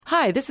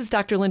Hi, this is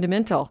Dr. Linda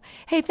Mintle.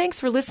 Hey, thanks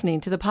for listening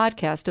to the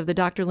podcast of the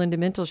Dr. Linda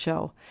Mintle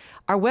Show.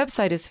 Our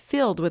website is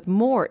filled with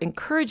more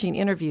encouraging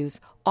interviews,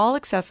 all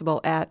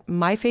accessible at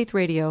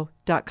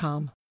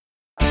myfaithradio.com.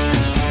 Doing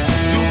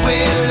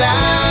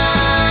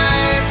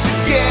life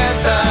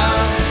together,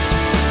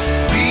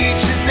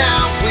 reaching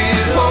out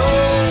with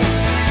hope,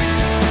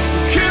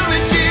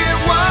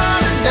 encouraging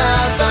one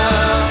another,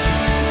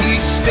 each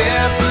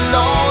step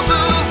along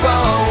the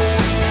road.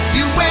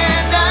 You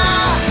and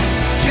I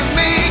can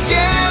make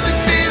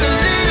everything a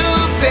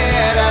little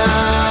better,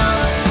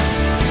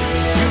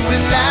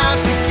 doing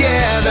life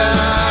together.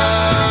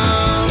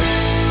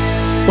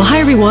 Well, hi,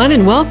 everyone,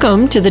 and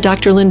welcome to the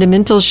Dr. Linda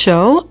Mintle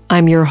Show.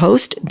 I'm your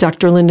host,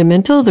 Dr. Linda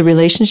Mintle, the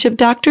relationship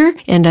doctor,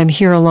 and I'm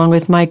here along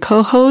with my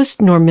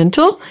co-host, Norm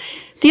Mintle,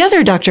 the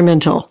other Dr.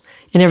 Mintle.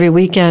 And every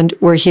weekend,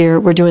 we're here,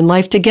 we're doing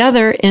life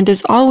together, and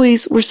as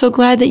always, we're so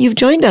glad that you've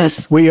joined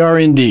us. We are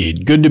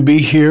indeed. Good to be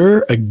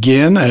here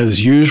again,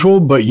 as usual,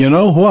 but you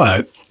know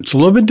what? It's a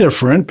little bit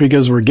different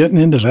because we're getting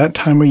into that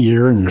time of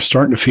year and you're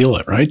starting to feel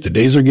it, right? The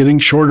days are getting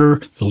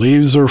shorter, the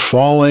leaves are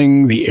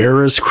falling, the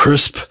air is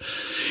crisp.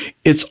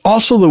 It's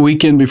also the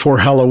weekend before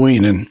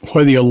Halloween, and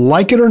whether you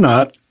like it or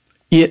not,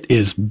 it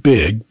is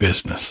big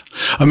business.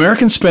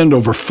 Americans spend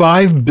over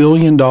 $5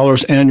 billion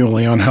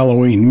annually on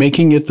Halloween,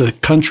 making it the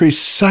country's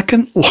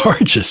second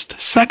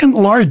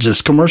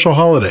largest commercial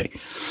holiday.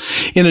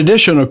 In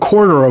addition, a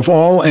quarter of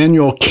all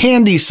annual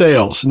candy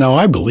sales, now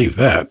I believe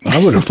that,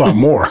 I would have thought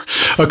more,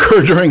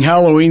 occur during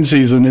Halloween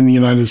season in the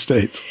United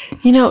States.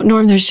 You know,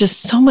 Norm, there's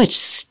just so much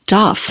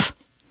stuff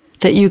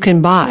that you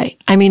can buy.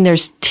 I mean,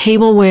 there's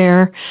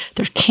tableware,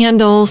 there's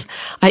candles.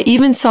 I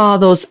even saw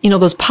those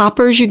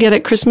poppers you get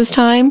at Christmas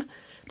time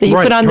that you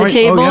put on the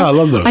table. Oh, yeah, I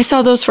love those. I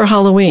saw those for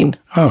Halloween.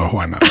 Oh,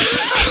 why not?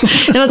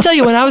 And I'll tell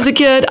you, when I was a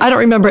kid, I don't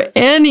remember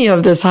any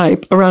of this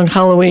hype around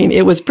Halloween.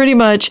 It was pretty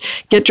much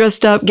get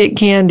dressed up, get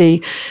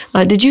candy.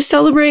 Did you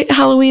celebrate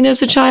Halloween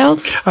as a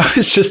child? I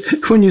was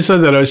just, when you said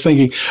that, I was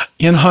thinking,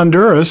 in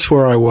Honduras,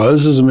 where I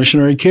was as a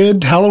missionary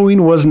kid,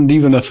 Halloween wasn't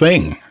even a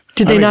thing.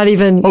 Did they not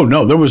even? Oh,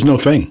 no, there was no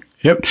thing.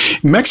 Yep.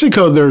 In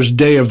Mexico, there's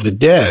Day of the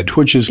Dead,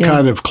 which is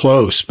kind of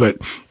close, but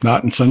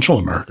not in Central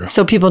America.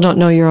 So people don't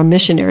know you're a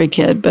missionary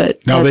kid,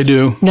 but now they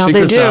do. Now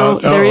Secret's they do.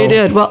 out. There you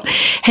did. Well,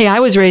 hey, I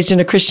was raised in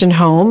a Christian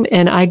home,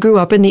 and I grew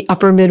up in the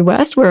upper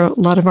Midwest, where a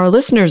lot of our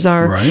listeners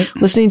are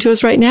listening to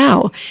us right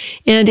now.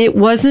 And it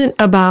wasn't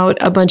about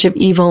a bunch of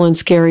evil and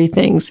scary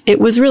things. It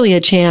was really a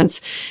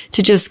chance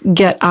to just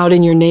get out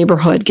in your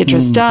neighborhood, get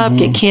dressed up,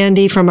 get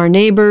candy from our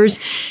neighbors.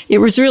 It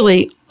was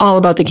really all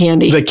about the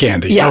candy. The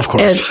candy, of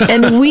course.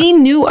 And we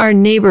knew our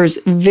neighbors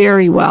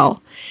very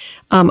well.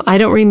 I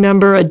don't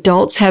remember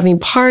adults having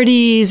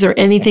parties or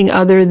anything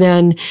other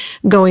than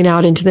going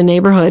out into the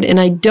neighborhood. And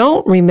I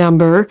don't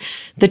remember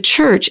the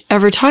church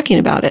ever talking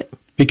about it.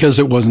 Because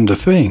it wasn't a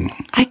thing.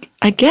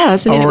 I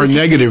guess. Or a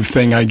negative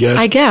thing, I guess.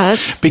 I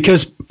guess.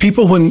 Because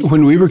people,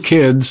 when we were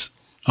kids,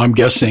 I'm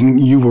guessing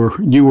you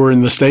were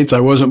in the States,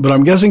 I wasn't, but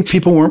I'm guessing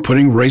people weren't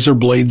putting razor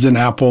blades in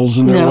apples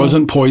and there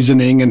wasn't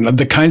poisoning and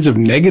the kinds of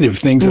negative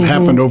things that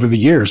happened over the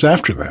years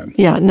after that.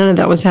 Yeah, none of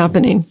that was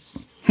happening.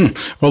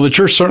 Well, the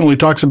church certainly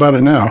talks about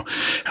it now.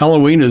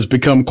 Halloween has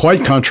become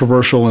quite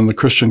controversial in the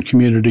Christian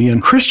community,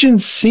 and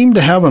Christians seem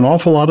to have an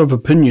awful lot of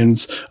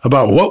opinions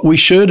about what we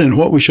should and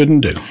what we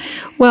shouldn't do.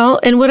 Well,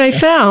 and what I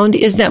found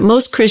is that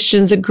most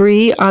Christians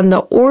agree on the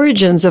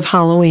origins of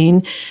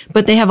Halloween,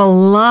 but they have a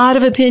lot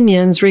of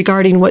opinions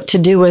regarding what to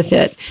do with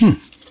it.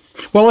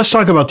 Well, let's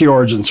talk about the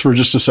origins for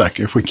just a sec,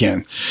 if we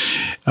can.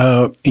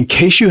 In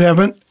case you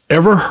haven't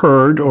ever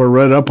heard or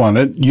read up on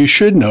it, you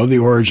should know the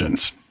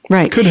origins.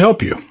 Right. It could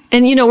help you.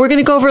 And, we're going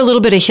to go over a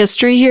little bit of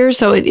history here,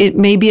 so it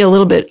may be a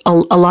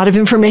lot of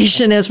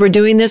information as we're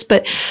doing this,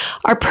 but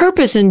our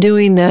purpose in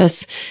doing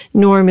this,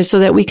 Norm, is so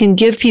that we can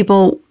give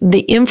people the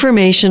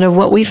information of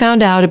what we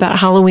found out about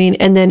Halloween,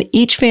 and then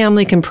each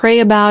family can pray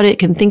about it,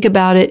 can think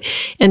about it,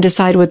 and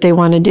decide what they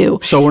want to do.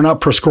 So we're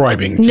not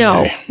prescribing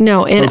today.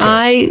 No. And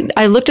okay.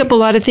 I looked up a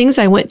lot of things.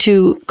 I went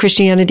to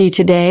Christianity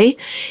Today,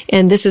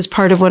 and this is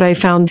part of what I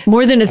found.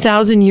 More than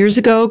 1,000 years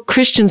ago,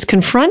 Christians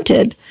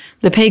confronted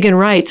the pagan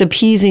rites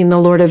appeasing the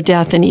Lord of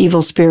Death and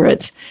evil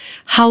spirits.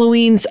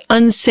 Halloween's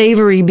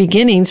unsavory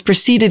beginnings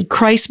preceded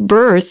Christ's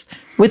birth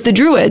with the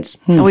Druids.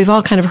 Now, we've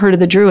all kind of heard of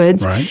the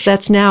Druids. Right.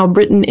 That's now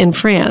Britain and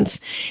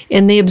France.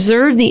 And they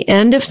observed the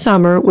end of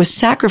summer with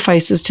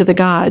sacrifices to the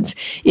gods.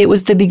 It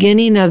was the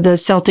beginning of the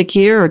Celtic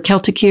year or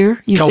Celtic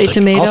year. You Celtic. say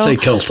tomato. I'll say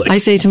Celtic. I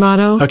say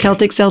tomato.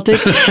 Okay.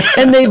 Celtic.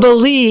 And they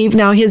believe,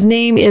 now his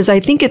name is, I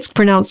think it's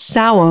pronounced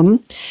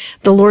Samhain,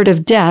 the Lord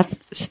of Death,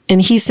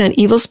 and he sent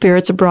evil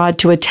spirits abroad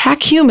to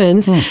attack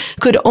humans,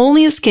 could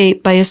only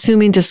escape by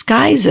assuming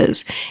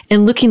disguises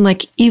and looking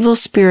like evil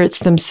spirits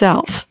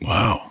themselves.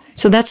 Wow.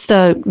 So that's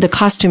the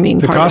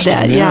costuming part of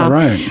that. Yeah,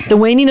 right. The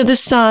waning of the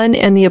sun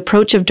and the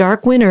approach of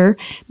dark winter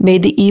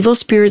made the evil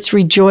spirits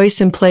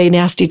rejoice and play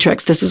nasty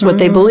tricks. This is what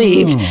they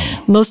believed.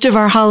 Most of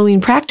our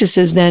Halloween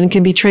practices then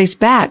can be traced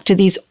back to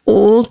these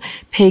old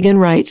pagan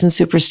rites and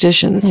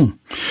superstitions.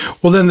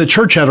 Well, then the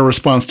church had a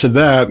response to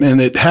that,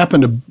 and it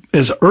happened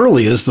as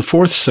early as the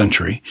 4th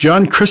century.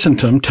 John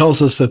Chrysostom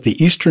tells us that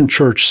the Eastern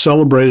Church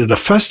celebrated a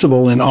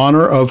festival in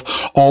honor of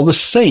all the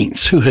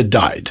saints who had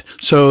died.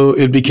 So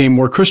it became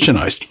more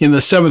Christianized. In the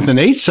 7th and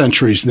 8th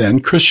centuries, then,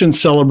 Christians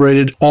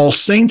celebrated All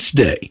Saints'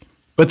 Day,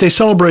 but they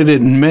celebrated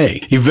it in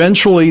May.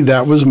 Eventually,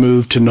 that was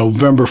moved to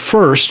November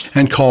 1st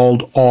and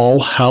called All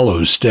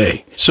Hallows'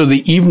 Day. So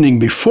the evening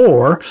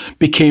before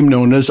became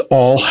known as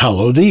All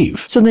Hallowed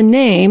Eve. So the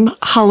name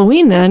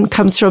Halloween then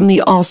comes from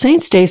the All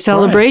Saints' Day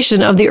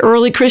celebration of the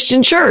early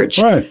Christian church.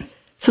 Right.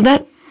 So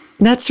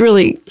that's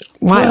really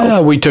wild.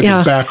 Yeah, we took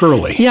it back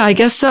early. Yeah, I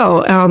guess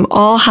so.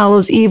 All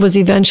Hallows Eve was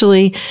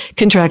eventually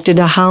contracted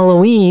to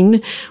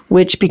Halloween,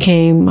 which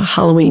became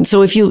Halloween.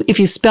 So if you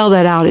spell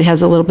that out, it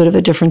has a little bit of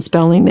a different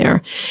spelling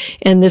there.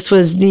 And this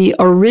was the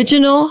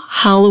original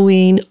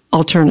Halloween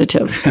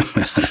alternative.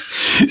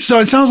 So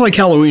it sounds like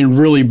Halloween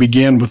really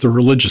began with a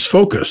religious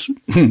focus,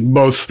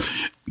 both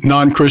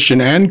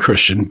non-Christian and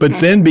Christian, but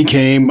then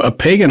became a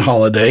pagan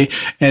holiday,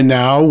 and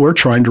now we're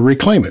trying to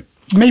reclaim it.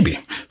 Maybe.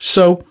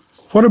 So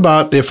what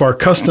about if our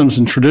customs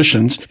and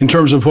traditions, in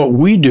terms of what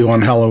we do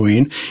on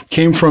Halloween,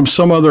 came from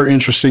some other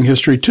interesting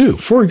history too?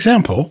 For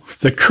example,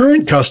 the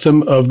current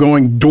custom of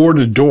going door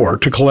to door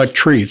to collect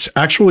treats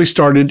actually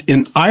started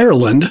in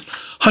Ireland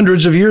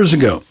hundreds of years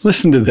ago.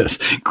 Listen to this.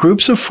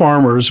 Groups of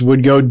farmers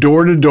would go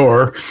door to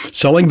door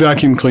selling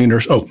vacuum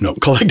cleaners,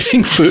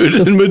 collecting food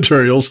and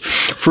materials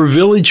for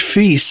village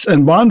feasts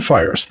and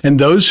bonfires. And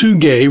those who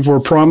gave were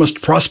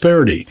promised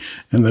prosperity,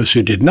 and those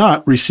who did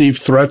not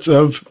received threats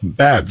of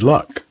bad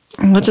luck.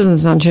 That doesn't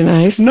sound too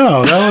nice.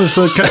 No, that was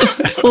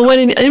Well, when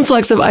an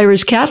influx of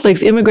Irish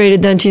Catholics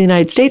immigrated then to the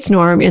United States,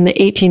 Norm, in the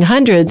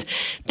 1800s,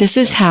 this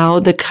is how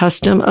the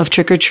custom of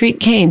trick-or-treat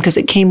came, because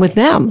it came with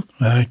them.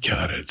 I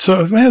got it.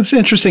 So, man, it's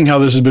interesting how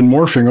this has been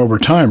morphing over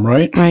time,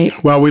 right? Right.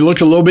 Well, we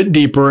looked a little bit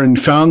deeper and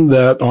found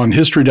that on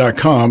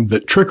History.com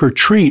that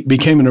trick-or-treat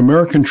became an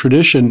American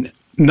tradition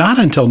not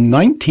until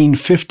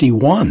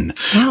 1951,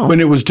 when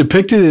it was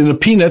depicted in a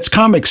Peanuts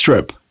comic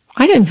strip.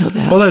 I didn't know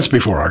that. Well, that's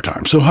before our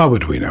time, so how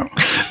would we know?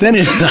 Then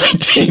in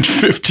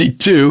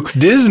 1952,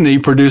 Disney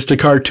produced a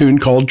cartoon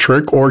called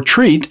Trick or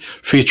Treat,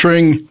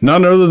 featuring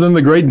none other than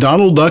the great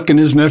Donald Duck and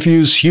his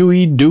nephews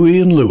Huey, Dewey,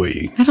 and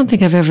Louie. I don't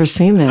think I've ever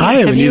seen that. I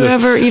haven't Have you either.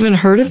 ever even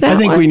heard of that I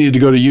think one? we need to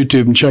go to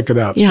YouTube and check it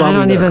out. It's Yeah, I probably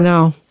don't there. even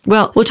know.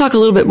 Well, we'll talk a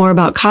little bit more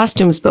about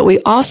costumes, but we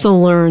also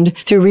learned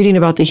through reading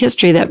about the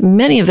history that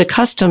many of the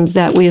customs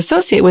that we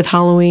associate with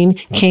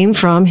Halloween came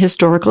from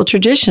historical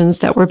traditions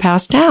that were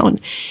passed down,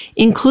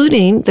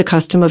 including the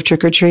custom of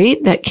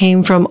trick-or-treat that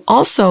came from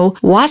also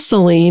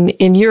wassailing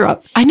in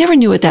Europe. I never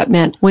knew what that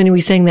meant when we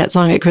sang that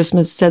song at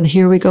Christmas, said,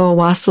 "Here we go,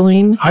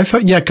 wassailing." I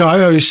thought,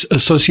 I always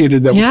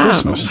associated that with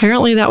Christmas.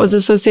 Apparently that was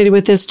associated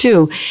with this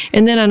too.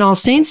 And then on All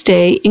Saints'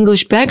 Day,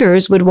 English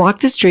beggars would walk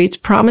the streets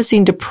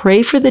promising to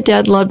pray for the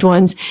dead loved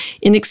ones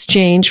in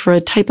exchange for a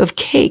type of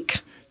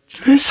cake.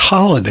 This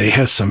holiday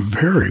has some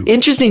very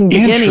interesting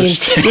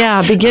beginnings.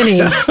 Yeah,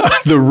 beginnings.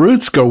 The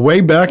roots go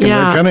way back, and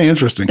they're kind of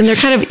interesting. And they're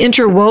kind of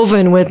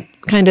interwoven with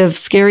kind of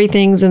scary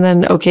things and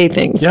then okay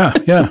things.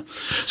 Yeah.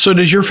 So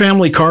does your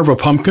family carve a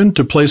pumpkin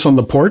to place on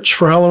the porch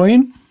for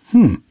Halloween?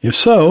 If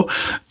so,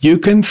 you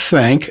can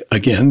thank,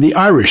 again, the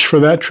Irish for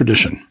that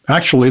tradition.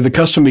 Actually, the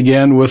custom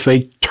began with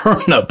a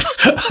turnip.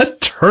 A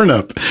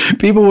turnip.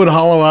 People would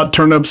hollow out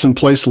turnips and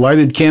place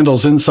lighted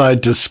candles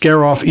inside to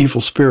scare off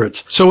evil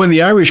spirits. So when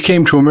the Irish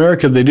came to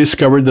America, they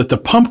discovered that the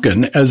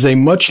pumpkin is a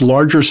much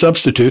larger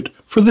substitute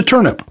for the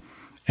turnip.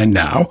 And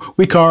now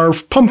we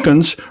carve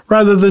pumpkins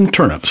rather than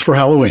turnips for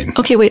Halloween.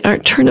 Okay, wait,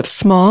 aren't turnips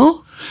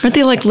small? Aren't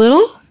they like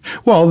little?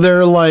 Well,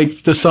 they're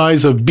like the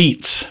size of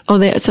beets. Oh,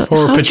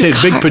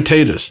 big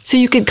potatoes. So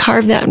you could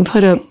carve that and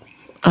put a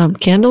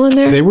candle in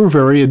there? They were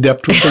very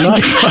adept with the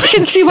knife. I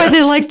can see why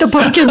they liked the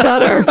pumpkin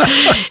better.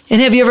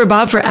 And have you ever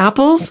bobbed for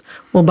apples?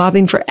 Well,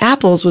 bobbing for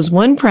apples was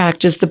one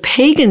practice the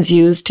pagans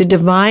used to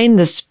divine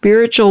the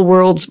spiritual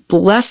world's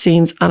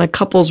blessings on a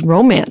couple's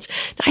romance.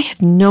 I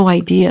had no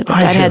idea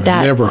that had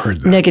that never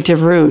heard that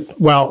negative root.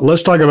 Well,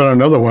 let's talk about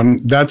another one.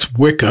 That's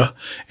Wicca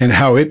and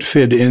how it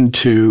fit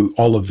into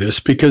all of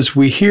this, because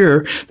we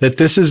hear that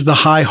this is the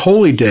high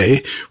holy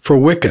day for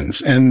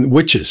Wiccans and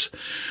witches.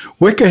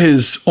 Wicca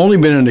has only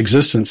been in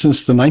existence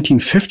since the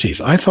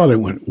 1950s. I thought it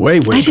went way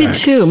back. I did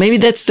too. Maybe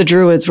that's the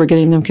Druids we're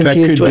getting them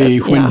confused with. That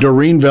could be when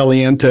Doreen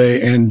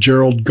Valiente and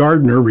Gerald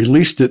Gardner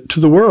released it to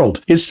the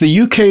world. It's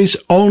the UK's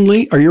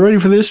only, are you ready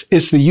for this?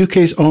 It's the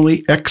UK's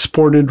only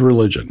exported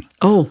religion.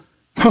 Oh.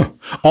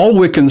 All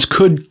Wiccans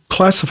could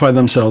classify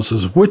themselves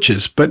as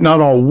witches, but not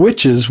all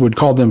witches would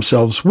call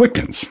themselves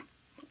Wiccans.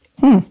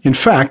 In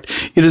fact,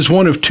 it is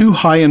one of two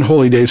high and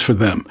holy days for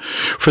them.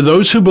 For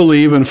those who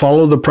believe and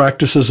follow the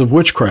practices of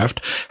witchcraft,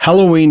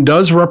 Halloween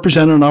does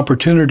represent an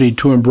opportunity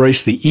to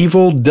embrace the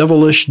evil,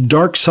 devilish,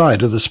 dark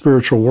side of the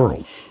spiritual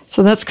world.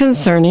 So that's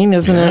concerning,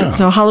 isn't it?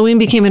 So Halloween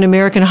became an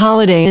American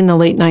holiday in the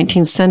late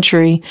 19th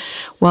century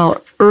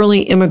while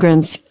early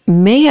immigrants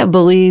may have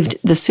believed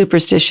the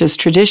superstitious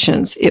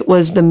traditions, it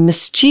was the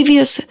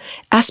mischievous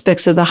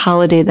aspects of the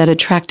holiday that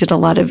attracted a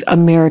lot of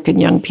American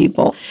young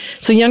people.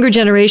 So younger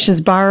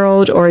generations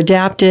borrowed or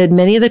adapted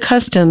many of the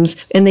customs,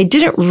 and they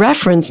didn't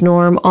reference,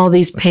 Norm, all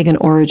these pagan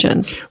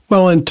origins.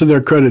 Well, and to their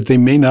credit, they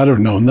may not have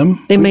known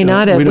them. They may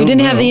not have. We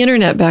didn't have the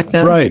internet back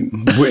then. Right.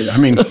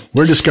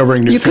 We're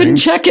discovering new things. You couldn't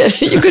check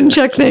it. You couldn't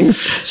check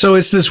things. So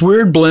it's this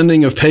weird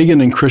blending of pagan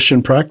and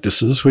Christian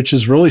practices, which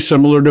is really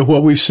similar to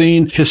what we've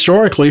seen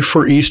historically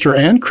for Easter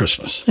and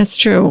Christmas. That's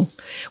true.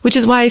 Which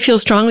is why I feel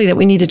strongly that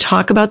we need to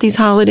talk about these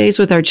holidays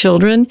with our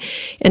children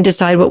and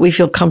decide what we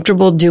feel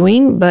comfortable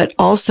doing, but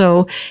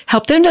also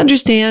help them to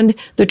understand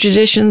the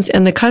traditions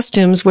and the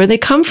customs, where they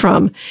come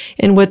from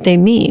and what they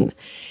mean.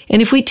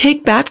 And if we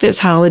take back this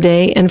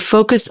holiday and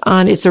focus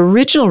on its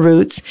original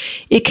roots,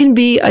 it can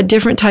be a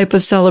different type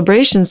of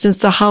celebration, since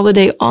the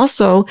holiday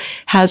also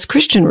has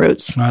Christian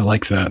roots. I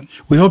like that.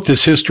 We hope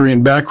this history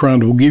and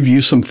background will give you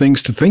some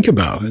things to think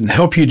about and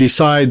help you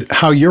decide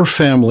how your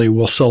family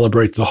will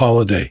celebrate the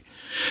holiday.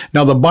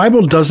 Now, the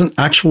Bible doesn't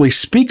actually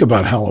speak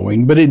about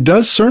Halloween, but it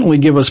does certainly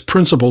give us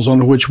principles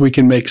on which we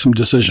can make some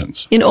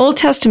decisions. In Old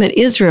Testament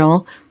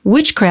Israel,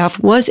 witchcraft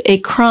was a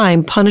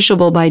crime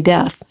punishable by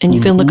death. And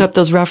you can look up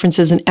those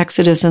references in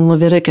Exodus and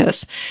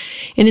Leviticus.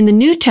 And in the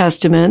New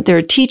Testament, there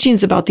are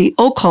teachings about the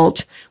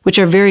occult, which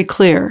are very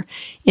clear.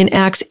 In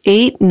Acts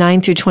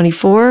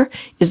 8:9-24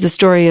 is the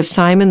story of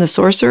Simon the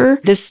sorcerer.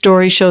 This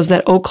story shows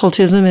that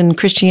occultism and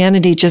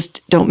Christianity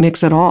just don't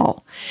mix at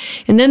all.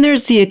 And then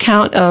there's the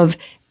account of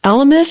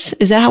Elymas,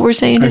 is that how we're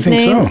saying his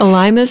name? So.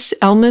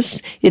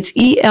 Elmas. It's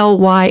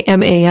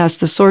Elymas,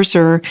 the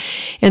sorcerer.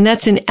 And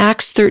that's in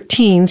Acts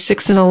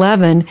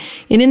 13:6-11.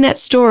 And in that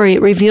story,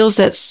 it reveals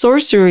that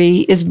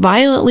sorcery is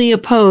violently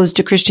opposed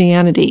to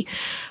Christianity.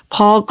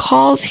 Paul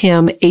calls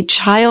him a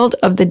child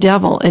of the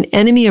devil, an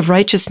enemy of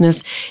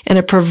righteousness, and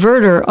a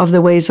perverter of the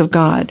ways of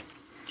God.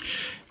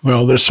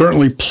 Well, there's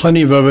certainly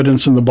plenty of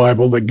evidence in the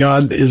Bible that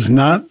God is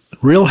not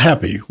real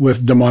happy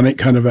with demonic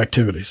kind of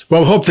activities.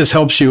 Well, I hope this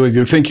helps you with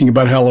your thinking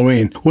about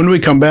Halloween. When we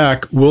come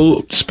back,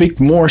 we'll speak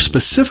more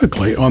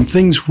specifically on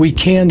things we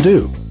can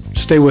do.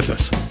 Stay with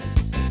us.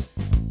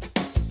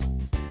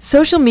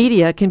 Social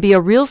media can be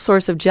a real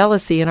source of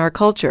jealousy in our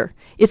culture.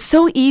 It's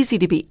so easy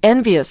to be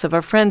envious of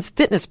a friend's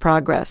fitness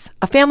progress,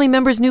 a family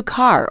member's new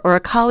car, or a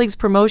colleague's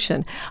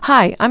promotion.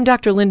 Hi, I'm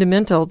Dr. Linda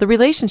Mintle, the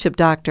relationship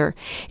doctor,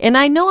 and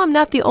I know I'm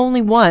not the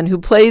only one who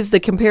plays the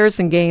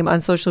comparison game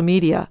on social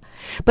media.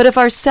 But if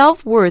our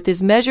self-worth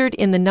is measured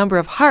in the number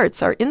of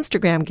hearts our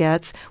Instagram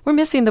gets, we're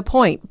missing the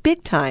point,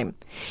 big time.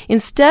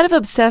 Instead of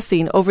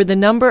obsessing over the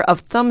number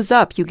of thumbs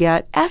up you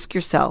get, ask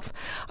yourself,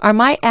 are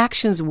my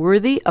actions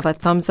worthy of a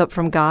thumbs up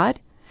from God?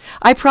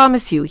 I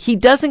promise you, He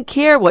doesn't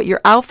care what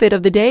your outfit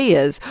of the day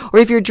is, or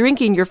if you're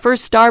drinking your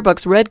first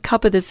Starbucks red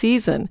cup of the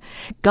season.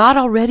 God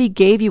already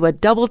gave you a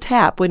double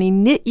tap when He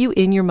knit you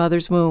in your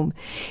mother's womb.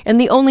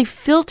 And the only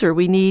filter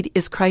we need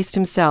is Christ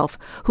Himself,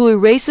 who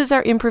erases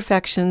our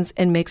imperfections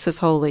and makes us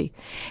holy.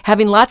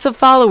 Having lots of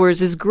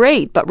followers is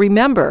great, but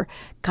remember,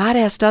 God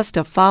asked us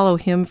to follow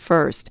Him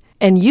first.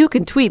 And you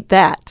can tweet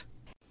that.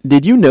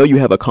 Did you know you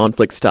have a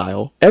conflict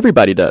style?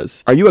 Everybody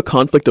does. Are you a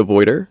conflict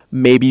avoider?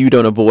 Maybe you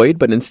don't avoid,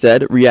 but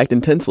instead react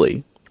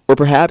intensely. Or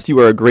perhaps you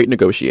are a great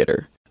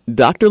negotiator.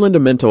 Dr. Linda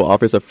Mintle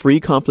offers a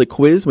free conflict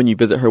quiz when you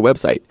visit her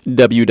website,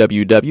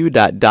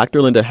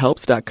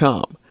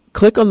 www.drlindahelps.com.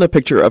 Click on the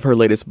picture of her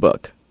latest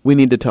book, We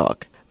Need to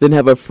Talk. Then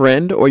have a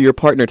friend or your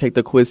partner take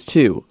the quiz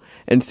too,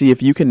 and see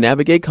if you can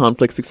navigate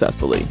conflict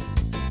successfully.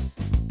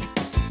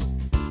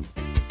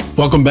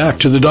 Welcome back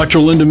to the Dr.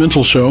 Linda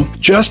Mintle Show.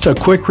 Just a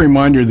quick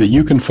reminder that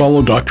you can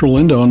follow Dr.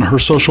 Linda on her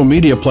social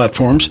media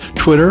platforms,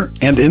 Twitter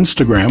and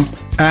Instagram,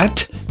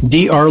 at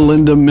Dr.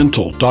 Linda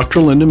Mintle,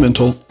 Dr. Linda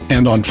Mintle,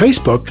 and on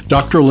Facebook,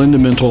 Dr. Linda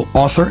Mintle,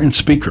 author and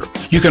speaker.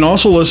 You can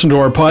also listen to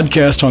our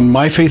podcast on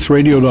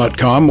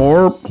myfaithradio.com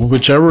or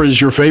whichever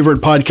is your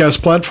favorite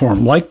podcast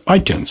platform, like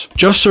iTunes.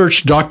 Just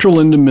search Dr.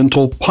 Linda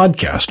Mintle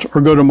Podcast or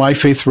go to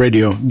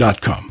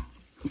myfaithradio.com.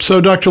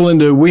 So, Dr.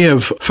 Linda, we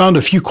have found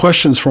a few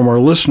questions from our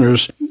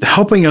listeners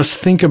helping us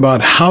think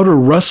about how to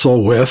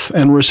wrestle with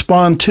and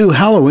respond to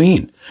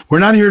Halloween. We're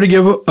not here to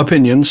give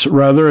opinions.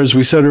 Rather, as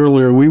we said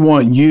earlier, we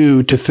want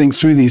you to think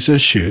through these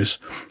issues.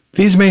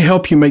 These may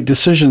help you make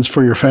decisions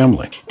for your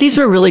family. These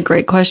were really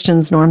great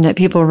questions, Norm, that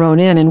people wrote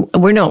in, and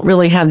we don't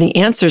really have the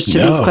answers to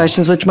these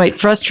questions, which might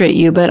frustrate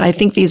you, but I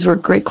think these were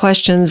great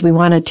questions. We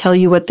want to tell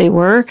you what they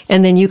were,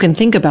 and then you can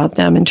think about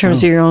them in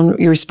terms of your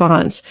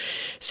response.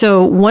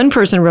 So one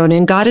person wrote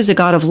in, God is a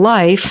God of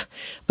life,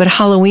 but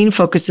Halloween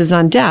focuses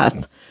on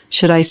death.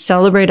 Should I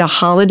celebrate a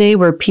holiday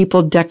where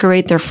people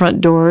decorate their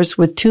front doors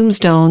with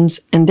tombstones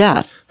and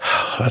death?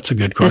 That's a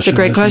good question. That's a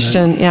great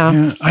question,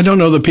 yeah. I don't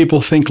know that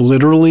people think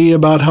literally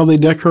about how they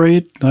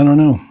decorate. I don't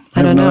know.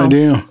 I have no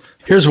idea.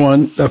 Here's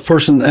one. A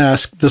person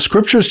asked, the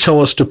scriptures tell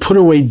us to put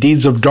away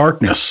deeds of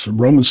darkness,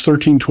 Romans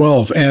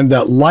 13:12, and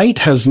that light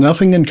has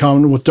nothing in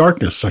common with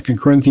darkness, 2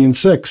 Corinthians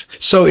 6.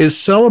 So is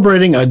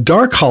celebrating a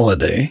dark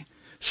holiday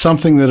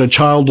something that a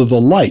child of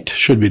the light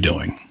should be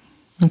doing?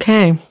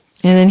 Okay. And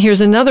then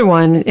here's another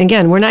one.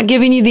 Again, we're not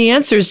giving you the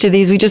answers to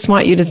these. We just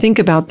want you to think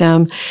about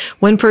them.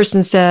 One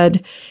person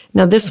said,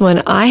 now this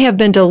one, I have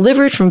been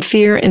delivered from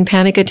fear and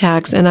panic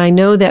attacks, and I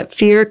know that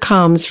fear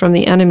comes from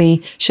the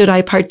enemy. Should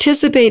I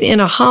participate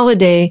in a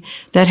holiday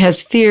that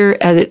has fear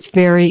as its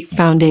very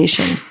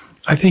foundation?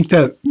 I think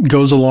that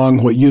goes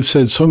along what you've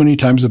said so many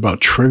times about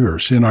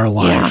triggers in our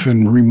life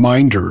and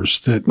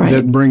reminders that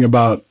bring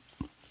about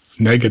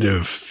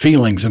negative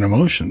feelings and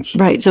emotions.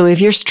 Right. So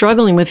if you're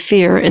struggling with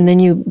fear and then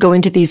you go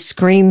into these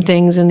scream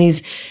things and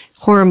these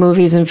horror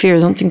movies and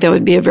fears, I don't think that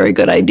would be a very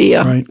good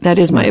idea. Right. That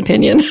is my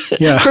opinion.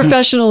 Yeah.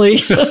 Professionally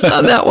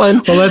on that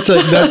one. Well, that's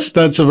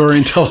a very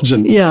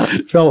intelligent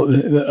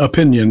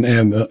opinion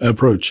and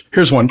approach.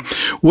 Here's one.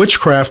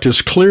 Witchcraft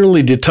is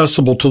clearly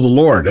detestable to the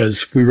Lord,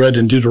 as we read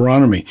in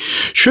Deuteronomy.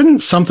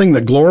 Shouldn't something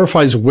that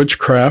glorifies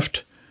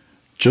witchcraft,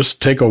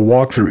 just take a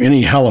walk through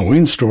any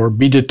Halloween store,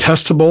 be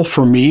detestable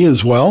for me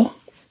as well?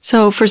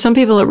 So for some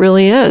people, it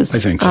really is. I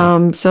think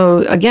so.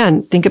 So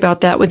again, think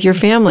about that with your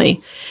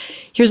family.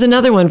 Here's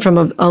another one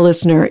from a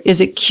listener.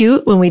 Is it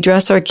cute when we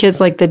dress our kids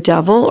like the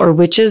devil or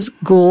witches,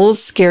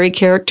 ghouls, scary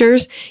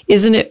characters?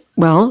 Isn't it,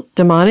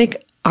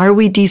 demonic? Are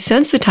we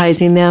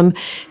desensitizing them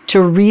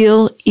to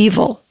real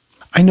evil?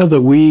 I know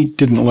that we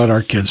didn't let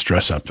our kids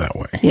dress up that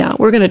way. Yeah,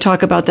 we're going to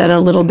talk about that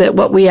a little bit,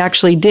 what we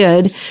actually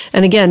did.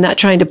 And again, not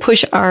trying to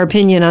push our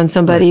opinion on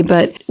somebody,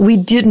 but we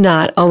did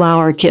not allow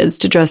our kids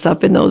to dress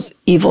up in those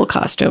evil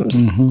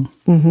costumes.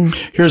 Mm-hmm.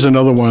 Mm-hmm. Here's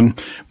another one.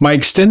 My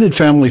extended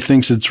family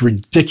thinks it's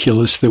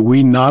ridiculous that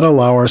we not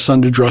allow our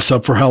son to dress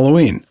up for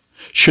Halloween.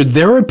 Should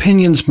their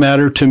opinions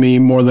matter to me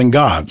more than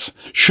God's?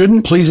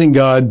 Shouldn't pleasing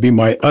God be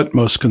my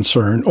utmost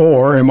concern,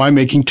 or am I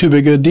making too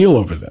big a deal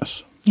over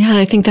this? Yeah, and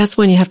I think that's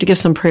when you have to give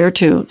some prayer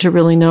to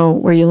really know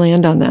where you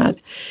land on that.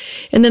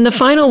 And then the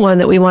final one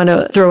that we want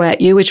to throw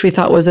at you, which we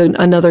thought was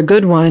another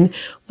good one,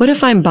 what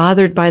if I'm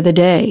bothered by the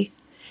day?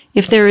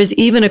 If there is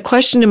even a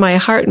question in my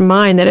heart and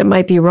mind that it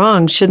might be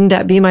wrong, shouldn't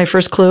that be my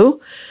first clue?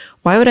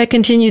 Why would I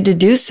continue to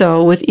do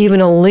so with even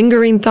a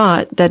lingering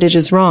thought that it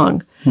is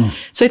wrong?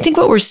 So I think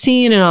what we're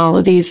seeing in all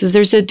of these is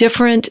there's a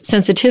different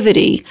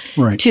sensitivity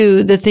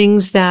to the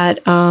things that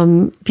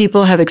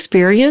people have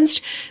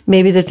experienced,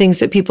 maybe the things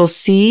that people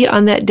see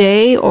on that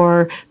day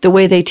or the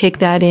way they take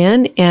that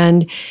in.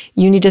 And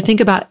you need to think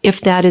about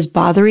if that is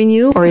bothering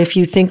you or if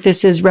you think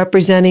this is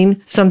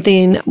representing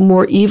something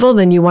more evil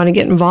than you want to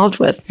get involved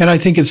with. And I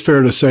think it's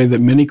fair to say that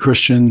many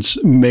Christians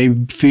may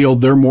feel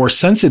they're more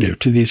sensitive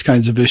to these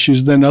kinds of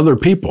issues than other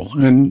people.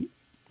 And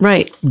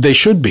right. They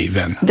should be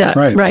then.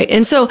 Right.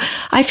 And so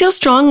I feel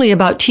strongly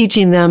about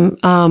teaching them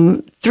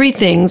three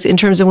things in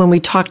terms of when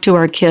we talk to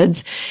our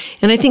kids.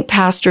 And I think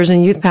pastors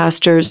and youth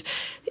pastors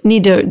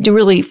need to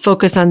really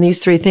focus on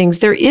these three things.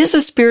 There is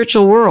a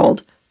spiritual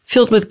world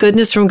filled with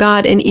goodness from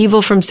God and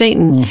evil from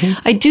Satan.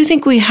 Mm-hmm. I do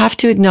think we have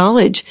to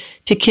acknowledge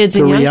to kids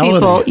and young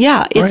people,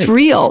 it's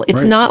real.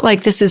 It's not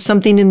like this is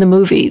something in the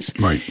movies.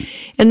 Right.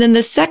 And then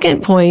the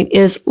second point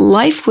is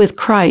life with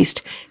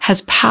Christ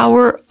has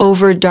power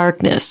over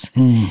darkness.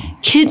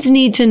 Kids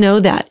need to know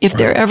that. If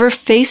they're ever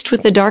faced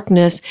with the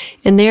darkness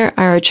and they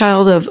are a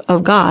child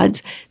of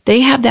God's,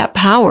 they have that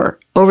power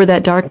over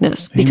that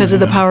darkness because of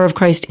the power of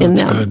Christ in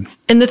them. Good.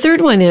 And the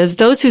third one is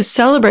those who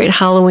celebrate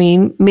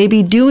Halloween may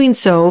be doing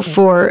so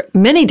for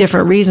many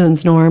different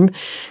reasons, Norm.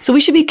 So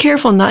we should be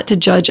careful not to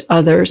judge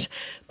others,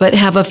 but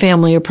have a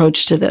family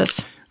approach to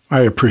this.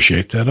 I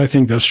appreciate that. I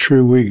think that's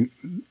true. We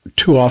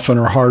too often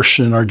are harsh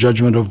in our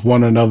judgment of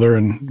one another,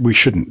 and we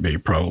shouldn't be,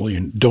 probably,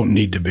 and don't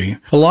need to be.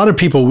 A lot of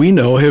people we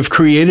know have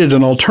created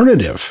an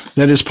alternative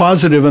that is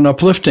positive and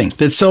uplifting,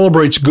 that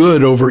celebrates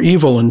good over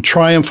evil and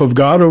triumph of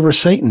God over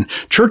Satan.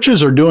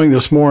 Churches are doing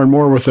this more and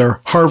more with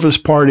their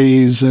harvest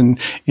parties and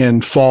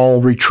fall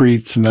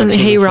retreats and that sort of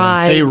thing. Hay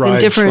rides and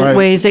different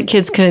ways that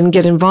kids can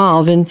get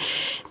involved. And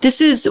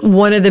this is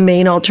one of the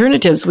main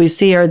alternatives we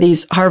see are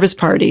these harvest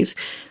parties.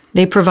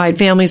 They provide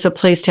families a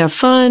place to have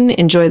fun,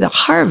 enjoy the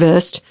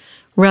harvest,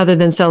 rather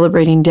than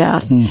celebrating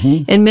death.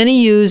 Mm-hmm. And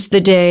many use the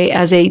day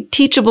as a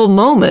teachable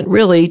moment,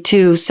 really,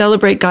 to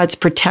celebrate God's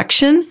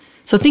protection.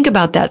 So think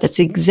about that. That's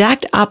the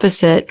exact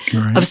opposite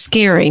of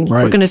scaring.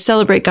 We're going to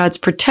celebrate God's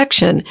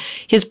protection,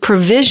 His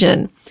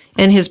provision,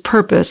 and His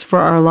purpose for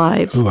our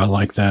lives. Ooh, I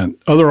like that.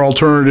 Other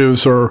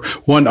alternatives are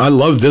one, I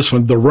love this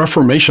one, the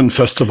Reformation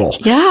Festival.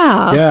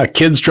 Yeah. Yeah,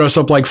 kids dress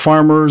up like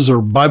farmers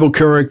or Bible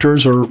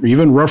characters or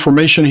even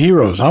Reformation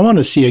heroes. I want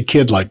to see a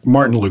kid like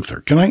Martin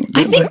Luther. Can I?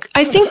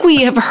 I think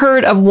we have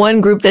heard of one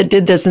group that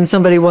did this and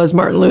somebody was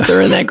Martin Luther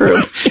in that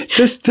group.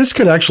 This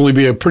could actually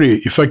be a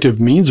pretty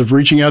effective means of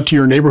reaching out to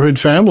your neighborhood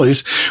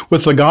families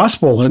with the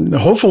gospel. And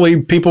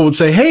hopefully people would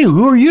say, hey,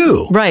 who are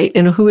you? Right.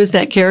 And who is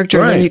that character?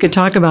 Right. And you could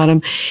talk about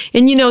him.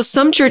 And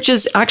some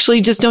churches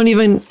actually just don't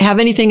even have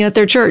anything at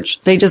their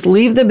church. They just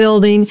leave the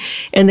building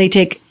and they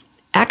take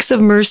acts of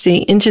mercy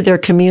into their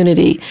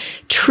community,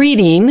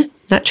 treating,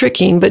 not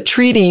tricking, but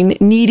treating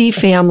needy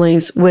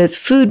families with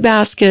food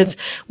baskets,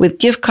 with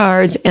gift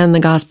cards, and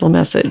the gospel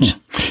message.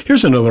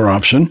 Here's another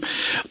option.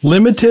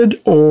 Limited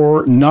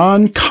or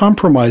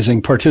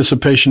non-compromising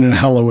participation in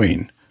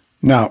Halloween.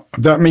 Now,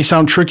 that may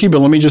sound tricky, but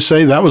let me just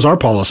say that was our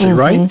policy,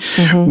 right?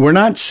 We're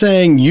not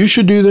saying you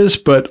should do this,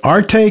 but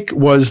our take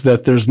was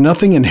that there's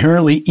nothing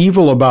inherently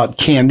evil about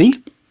candy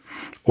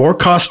or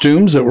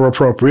costumes that were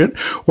appropriate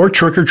or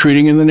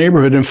trick-or-treating in the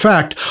neighborhood. In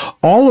fact,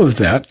 all of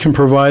that can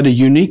provide a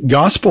unique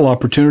gospel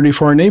opportunity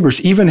for our neighbors.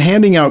 Even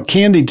handing out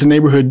candy to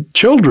neighborhood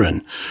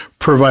children,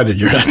 provided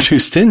you're not too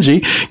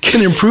stingy,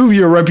 can improve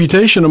your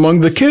reputation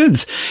among the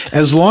kids,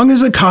 as long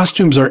as the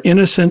costumes are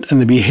innocent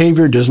and the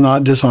behavior does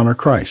not dishonor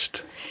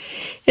Christ.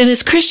 And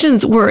as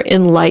Christians, we're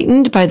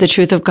enlightened by the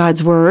truth of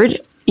God's word.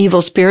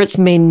 Evil spirits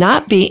may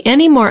not be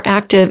any more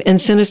active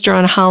and sinister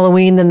on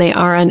Halloween than they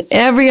are on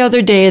every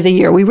other day of the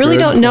year. We really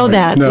don't know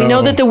that. No. We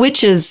know that the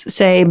witches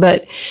say,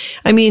 but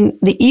I mean,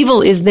 the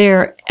evil is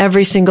there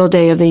every single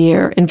day of the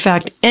year. In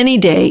fact, any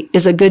day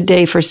is a good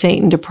day for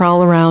Satan to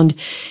prowl around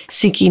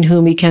seeking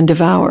whom he can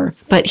devour.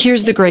 But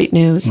here's the great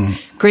news.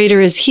 Greater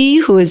is he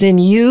who is in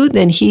you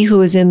than he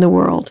who is in the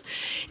world.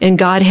 And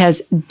God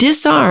has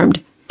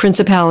disarmed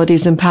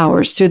principalities and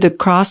powers through the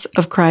cross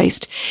of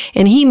Christ.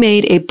 And he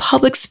made a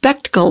public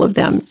spectacle of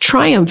them,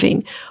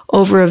 triumphing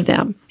over of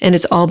them. And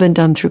it's all been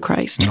done through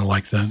Christ. I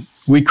like that.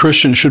 We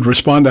Christians should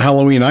respond to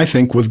Halloween, I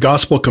think, with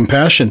gospel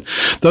compassion.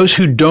 Those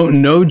who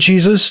don't know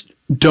Jesus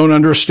don't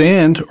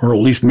understand, or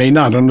at least may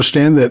not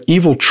understand, that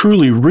evil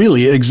truly,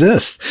 really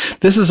exists.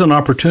 This is an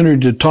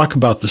opportunity to talk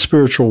about the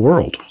spiritual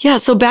world. Yeah,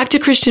 so back to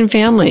Christian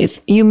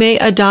families. You may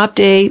adopt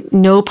a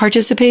no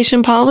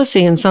participation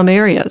policy in some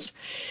areas.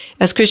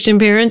 As Christian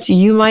parents,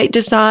 you might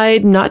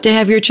decide not to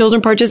have your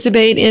children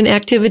participate in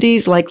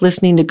activities like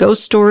listening to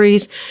ghost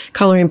stories,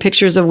 coloring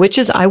pictures of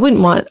witches. I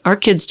wouldn't want our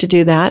kids to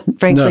do that,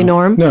 frankly,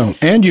 Norm. No,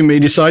 and you may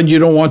decide you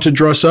don't want to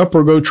dress up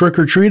or go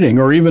trick-or-treating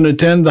or even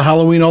attend the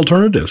Halloween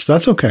alternatives.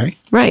 That's okay.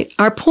 Right.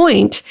 Our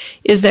point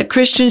is that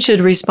Christians should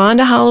respond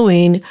to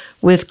Halloween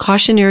with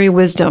cautionary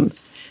wisdom.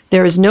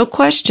 There is no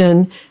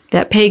question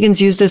that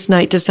pagans use this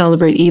night to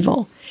celebrate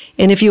evil.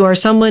 And if you are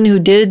someone who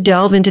did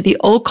delve into the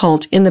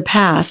occult in the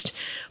past,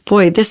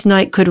 boy, this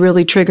night could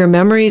really trigger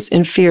memories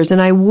and fears, and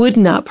I would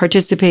not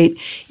participate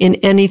in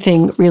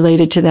anything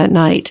related to that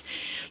night.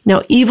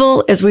 Now,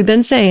 evil, as we've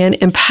been saying,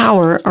 and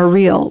power are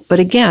real. But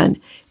again,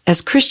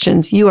 as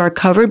Christians, you are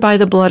covered by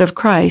the blood of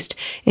Christ,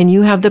 and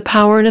you have the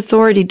power and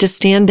authority to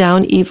stand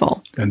down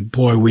evil. And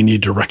boy, we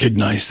need to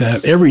recognize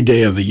that every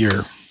day of the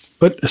year,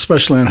 but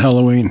especially on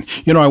Halloween.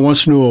 You know, I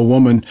once knew a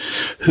woman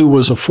who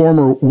was a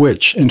former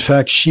witch. In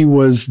fact, she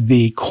was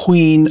the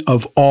queen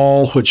of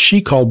all what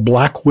she called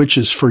black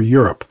witches for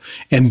Europe.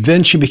 And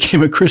then she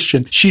became a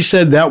Christian. She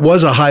said that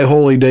was a high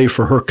holy day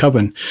for her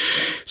coven.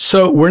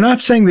 So we're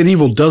not saying that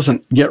evil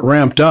doesn't get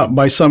ramped up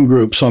by some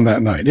groups on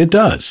that night. It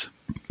does.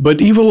 But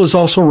evil is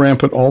also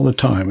rampant all the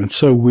time, and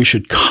so we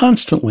should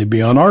constantly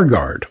be on our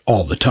guard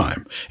all the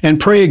time and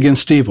pray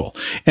against evil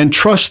and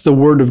trust the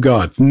Word of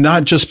God,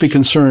 not just be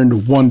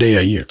concerned one day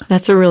a year.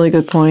 That's a really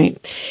good point.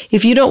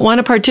 If you don't want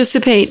to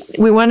participate,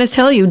 we want to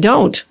tell you,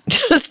 don't.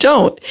 Just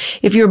don't.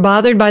 If you're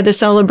bothered by the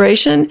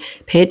celebration,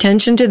 pay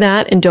attention to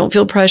that and don't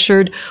feel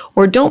pressured,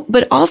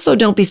 but also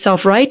don't be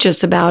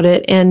self-righteous about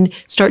it and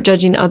start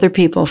judging other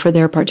people for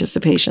their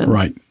participation.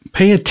 Right.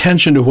 Pay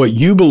attention to what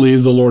you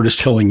believe the Lord is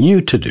telling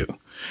you to do.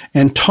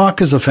 And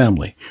talk as a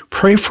family.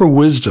 Pray for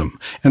wisdom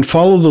and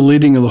follow the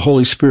leading of the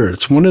Holy Spirit.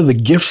 It's one of the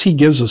gifts He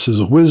gives us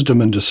is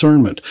wisdom and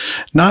discernment,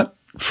 not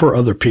for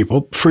other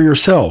people, for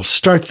yourselves.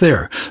 Start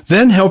there.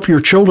 Then help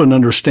your children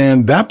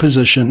understand that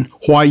position,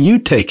 why you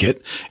take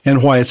it,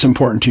 and why it's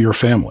important to your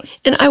family.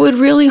 And I would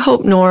really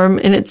hope, Norm,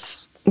 and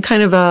it's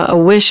kind of a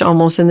wish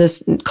almost in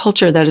this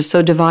culture that is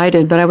so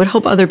divided, but I would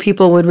hope other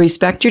people would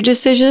respect your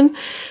decision,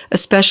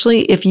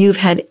 especially if you've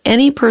had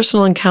any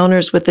personal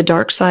encounters with the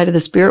dark side of the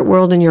spirit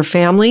world in your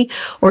family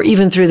or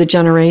even through the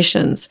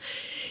generations.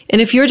 And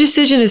if your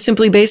decision is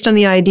simply based on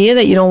the idea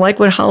that you don't like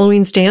what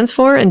Halloween stands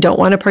for and don't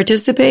want to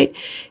participate,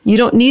 you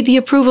don't need the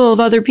approval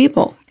of other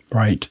people.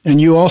 Right. And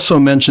you also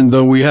mentioned,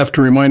 though, we have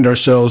to remind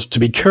ourselves to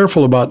be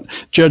careful about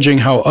judging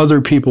how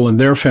other people and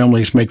their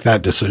families make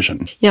that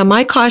decision. Yeah,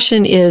 my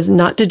caution is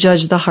not to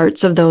judge the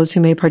hearts of those who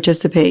may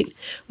participate.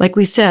 Like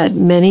we said,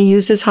 many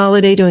use this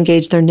holiday to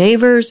engage their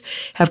neighbors,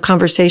 have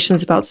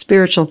conversations about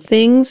spiritual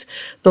things.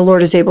 The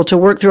Lord is able to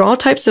work through all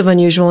types of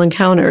unusual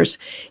encounters,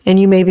 and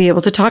you may be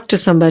able to talk to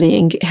somebody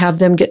and have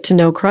them get to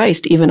know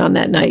Christ even on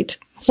that night.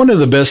 One of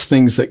the best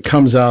things that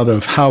comes out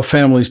of how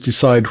families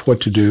decide what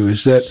to do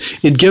is that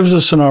it gives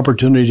us an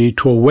opportunity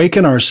to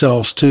awaken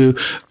ourselves to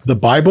the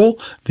Bible,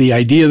 the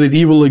idea that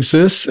evil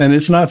exists, and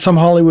it's not some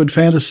Hollywood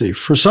fantasy.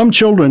 For some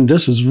children,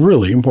 this is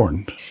really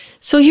important.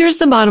 So here's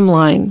the bottom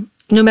line.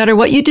 No matter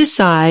what you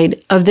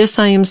decide, of this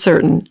I am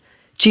certain,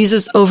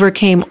 Jesus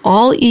overcame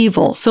all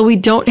evil, so we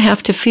don't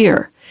have to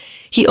fear.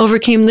 He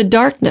overcame the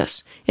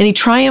darkness, and He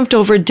triumphed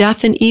over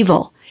death and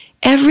evil.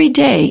 Every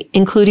day,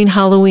 including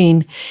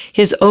Halloween,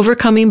 His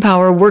overcoming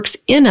power works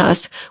in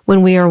us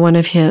when we are one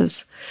of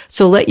His.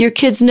 So let your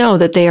kids know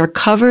that they are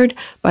covered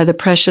by the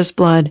precious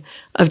blood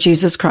of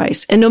Jesus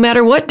Christ. And no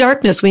matter what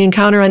darkness we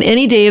encounter on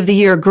any day of the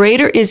year,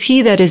 greater is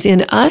He that is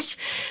in us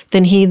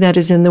than he that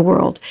is in the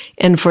world.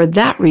 And for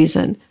that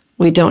reason,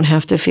 we don't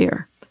have to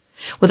fear.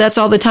 Well, that's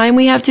all the time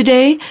we have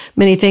today.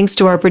 Many thanks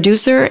to our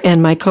producer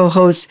and my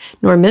co-host,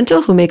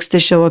 Mintle, who makes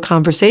this show a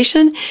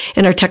conversation,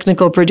 and our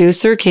technical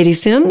producer, Katie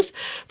Sims.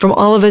 From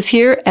all of us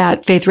here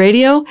at Faith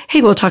Radio,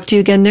 hey, we'll talk to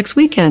you again next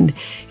weekend.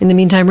 In the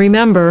meantime,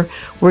 remember,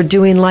 we're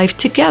doing life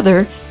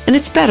together, and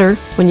it's better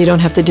when you don't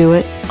have to do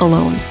it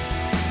alone.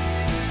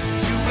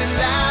 Doing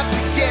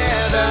life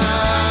together.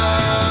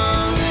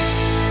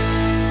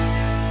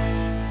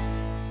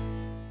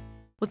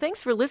 Well,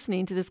 thanks for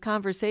listening to this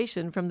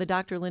conversation from the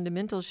Dr. Linda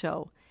Mintle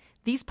Show.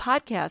 These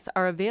podcasts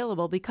are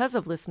available because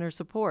of listener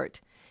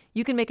support.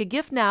 You can make a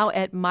gift now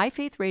at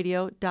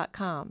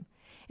myfaithradio.com.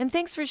 And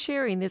thanks for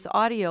sharing this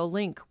audio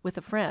link with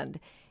a friend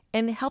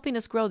and helping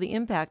us grow the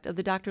impact of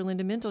the Dr.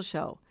 Linda Mintle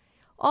Show.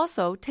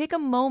 Also, take a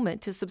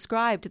moment to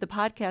subscribe to the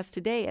podcast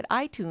today at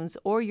iTunes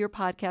or your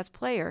podcast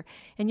player,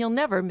 and you'll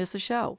never miss a show.